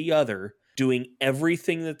or the other doing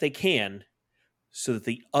everything that they can so that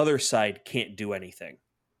the other side can't do anything.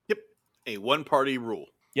 Yep. A one-party rule.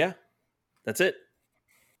 Yeah, that's it.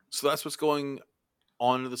 So that's what's going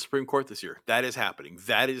on to the Supreme Court this year. That is happening.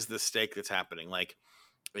 That is the stake that's happening. Like,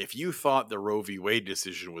 if you thought the Roe v. Wade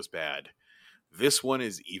decision was bad, this one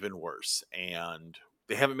is even worse. And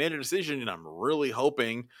they haven't made a decision, and I'm really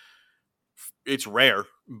hoping, it's rare,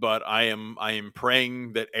 but I am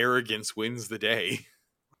praying that arrogance wins the day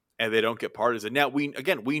and they don't get partisan. Now,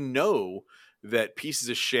 we know that pieces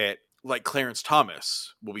of shit like Clarence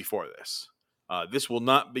Thomas will be for this. This will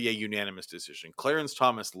not be a unanimous decision. Clarence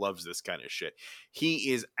Thomas loves this kind of shit.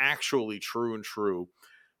 He is actually true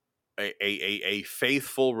a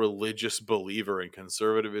faithful religious believer in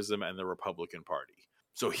conservatism and the Republican Party.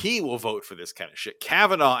 So he will vote for this kind of shit.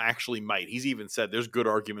 Kavanaugh actually might. He's even said there's good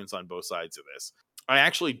arguments on both sides of this. I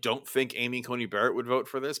actually don't think Amy Coney Barrett would vote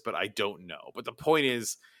for this, but I don't know. But the point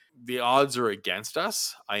is, the odds are against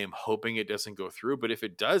us. I am hoping it doesn't go through. But if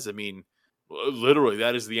it does, I mean, literally,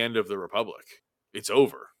 that is the end of the Republic. It's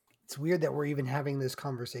over. It's weird that we're even having this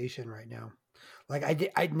conversation right now.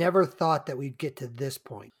 Like, I never thought that we'd get to this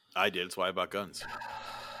point. I did. That's why I bought guns.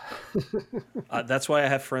 That's why I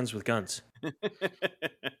have friends with guns.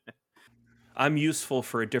 I'm useful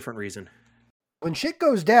for a different reason. When shit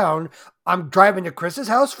goes down, I'm driving to Chris's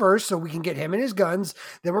house first so we can get him and his guns.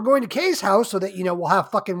 Then we're going to Kay's house so that, we'll have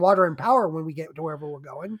fucking water and power when we get to wherever we're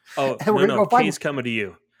going. Oh, and we're no, Kay's coming to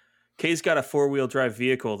you. Kay's got a 4-wheel drive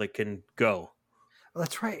vehicle that can go. Oh,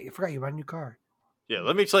 that's right. I forgot you bought a new car. Yeah,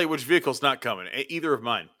 let me tell you which vehicle's not coming. Either of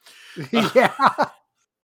mine. Yeah.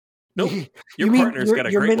 Nope. Your partner's got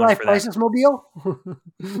a great one for that. Your midlife crisis mobile?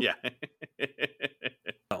 Yeah.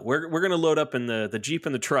 We're going to load up in the Jeep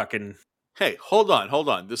and the truck. And hey, hold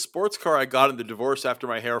on. The sports car I got in the divorce after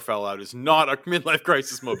my hair fell out is not a midlife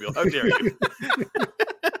crisis mobile. How dare you?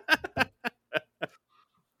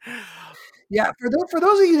 Yeah, for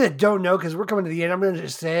those of you that don't know, because we're coming to the end, I'm going to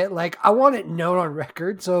just say it. Like, I want it known on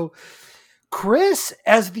record. So Chris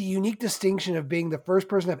has the unique distinction of being the first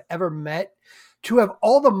person I've ever met to have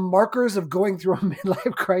all the markers of going through a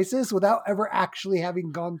midlife crisis without ever actually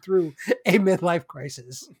having gone through a midlife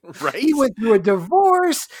crisis. Right? He went through a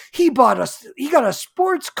divorce. He got a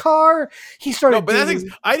sports car. He started. No, but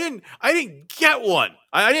I didn't get one.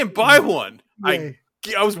 I didn't buy one. Yeah.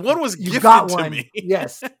 One was gifted to me.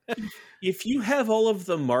 Yes. If you have all of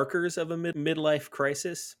the markers of a midlife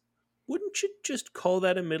crisis, wouldn't you just call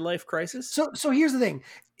that a midlife crisis? So here's the thing.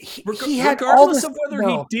 He Regardless had all this, of whether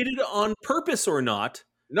he did it on purpose or not,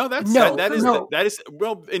 No, that is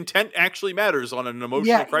well, intent actually matters on an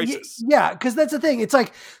emotional crisis. Yeah, because that's the thing. It's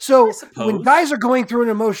like, so when guys are going through an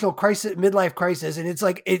emotional crisis, midlife crisis, and it's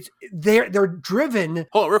like they're driven.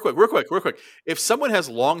 Hold on, real quick. If someone has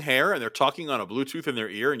long hair and they're talking on a Bluetooth in their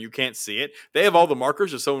ear and you can't see it, they have all the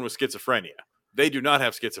markers of someone with schizophrenia. They do not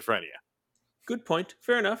have schizophrenia. Good point.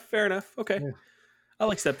 Fair enough. Okay, yeah.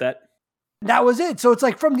 I'll accept that. That was it. So it's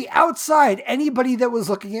like from the outside, anybody that was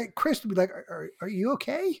looking at Chris would be like, are you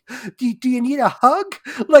okay? Do you need a hug?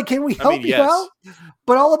 Like, can we help you out?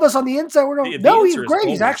 But all of us on the inside, we're like, no, he's great.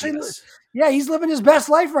 He's actually, he's living his best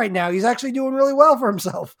life right now. He's actually doing really well for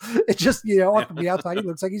himself. It's just, from the outside, he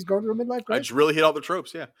looks like he's going through a midlife crisis. I just really hit all the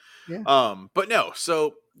tropes. Yeah. But no,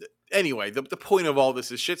 so anyway, the point of all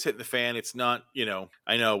this is shit's hitting the fan. It's not,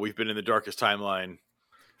 I know we've been in the darkest timeline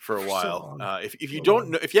for a while. If you don't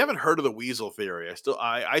know, if you haven't heard of the weasel theory,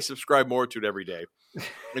 I subscribe more to it every day.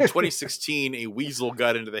 In 2016, a weasel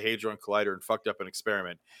got into the Hadron Collider and fucked up an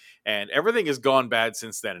experiment, and everything has gone bad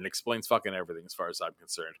since then. It explains fucking everything as far as I'm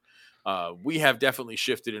concerned. We have definitely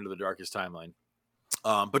shifted into the darkest timeline.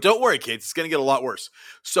 But don't worry, kids, it's going to get a lot worse.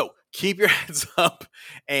 So keep your heads up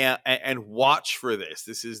and watch for this.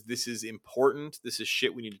 This is important. This is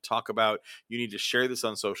shit we need to talk about. You need to share this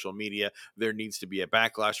on social media. There needs to be a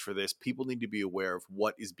backlash for this. People need to be aware of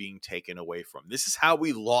what is being taken away from. This is how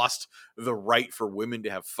we lost the right for women to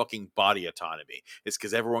have fucking body autonomy. It's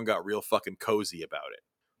because everyone got real fucking cozy about it.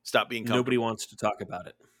 Stop being comfortable. Nobody wants to talk about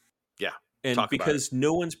it. Yeah. And because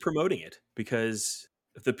no one's promoting it. Because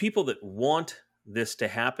the people that want this to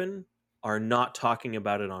happen are not talking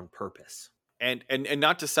about it on purpose. And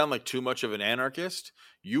not to sound like too much of an anarchist,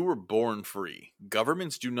 you were born free.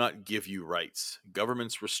 Governments do not give you rights.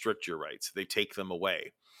 Governments restrict your rights. They take them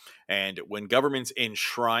away. And when governments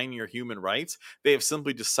enshrine your human rights, they have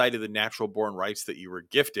simply decided the natural born rights that you were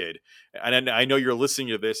gifted. And I know you're listening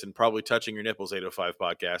to this and probably touching your nipples, 805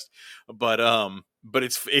 podcast, but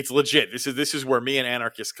it's legit. This is where me and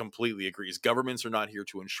anarchists completely agree. Governments are not here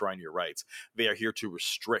to enshrine your rights. They are here to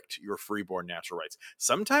restrict your freeborn natural rights.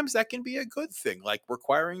 Sometimes that can be a good thing, like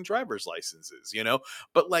requiring driver's licenses,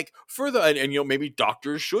 but like maybe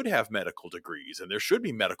doctors should have medical degrees and there should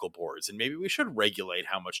be medical boards and maybe we should regulate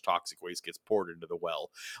how much toxic waste gets poured into the well.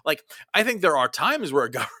 Like, I think there are times where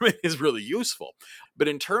a government is really useful, but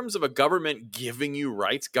in terms of a government giving you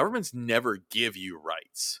rights, governments never give you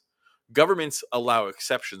rights. Governments allow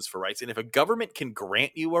exceptions for rights. And if a government can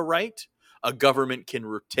grant you a right, a government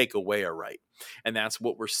can take away a right. And that's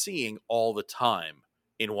what we're seeing all the time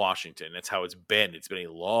in Washington. That's how it's been. It's been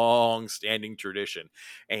a long-standing tradition.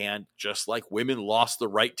 And just like women lost the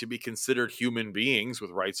right to be considered human beings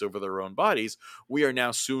with rights over their own bodies, we are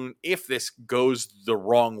now soon, if this goes the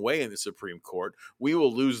wrong way in the Supreme Court, we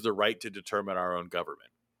will lose the right to determine our own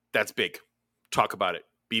government. That's big. Talk about it.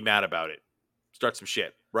 Be mad about it. Start some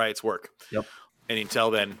shit. Riots work. Yep. And until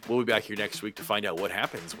then, we'll be back here next week to find out what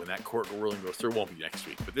happens when that court ruling goes through. It won't be next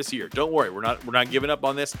week, but this year. Don't worry, we're not giving up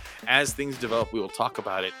on this. As things develop, we will talk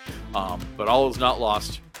about it. But all is not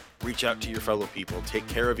lost. Reach out to your fellow people. Take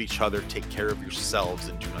care of each other. Take care of yourselves.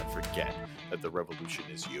 And do not forget that the revolution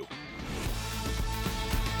is you.